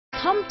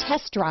Come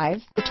test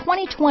drive the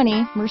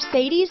 2020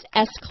 Mercedes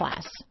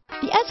S-Class.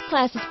 The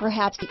S-Class is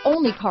perhaps the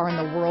only car in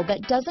the world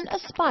that doesn't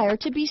aspire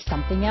to be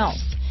something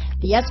else.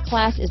 The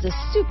S-Class is a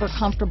super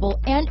comfortable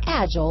and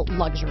agile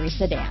luxury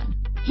sedan.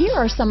 Here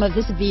are some of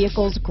this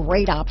vehicle's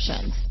great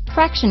options: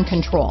 traction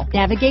control,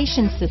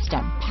 navigation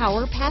system,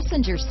 power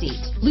passenger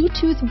seat,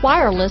 Bluetooth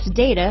wireless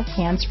data,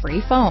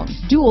 hands-free phone,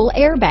 dual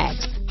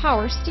airbags,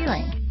 power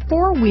steering,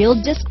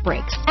 four-wheel disc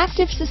brakes,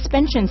 active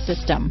suspension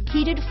system,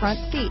 heated front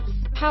seats,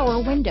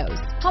 power windows,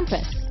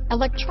 compass,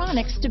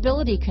 electronic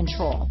stability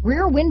control,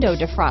 rear window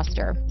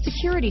defroster,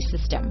 security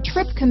system,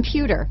 trip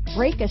computer,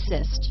 brake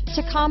assist,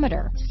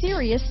 tachometer,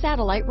 Sirius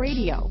Satellite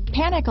Radio,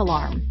 panic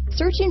alarm.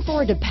 Searching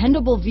for a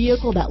dependable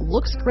vehicle that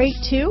looks great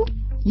too?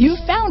 You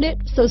found it,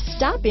 so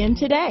stop in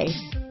today.